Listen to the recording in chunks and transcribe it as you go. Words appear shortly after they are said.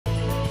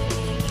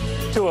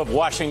Two of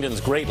Washington's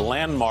great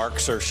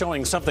landmarks are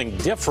showing something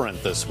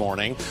different this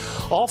morning.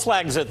 All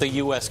flags at the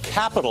U.S.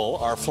 Capitol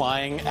are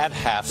flying at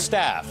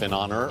half-staff in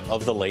honor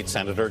of the late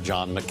Senator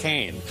John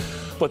McCain.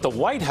 But the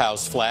White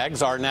House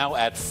flags are now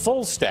at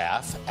full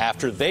staff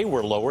after they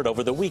were lowered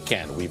over the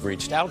weekend. We've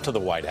reached out to the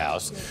White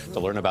House to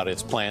learn about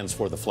its plans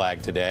for the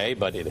flag today,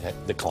 but it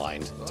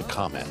declined to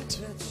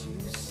comment.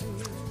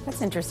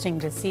 That's interesting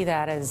to see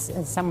that, as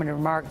someone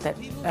remarked that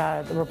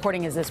the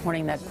reporting is this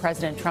morning that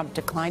President Trump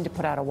declined to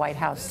put out a White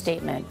House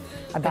statement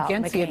about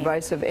against McCain. the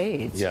advice of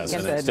aides. Yes,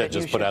 and instead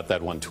just put out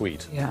that one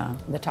tweet. Yeah,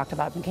 that talked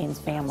about McCain's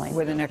family.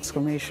 with an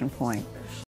exclamation point.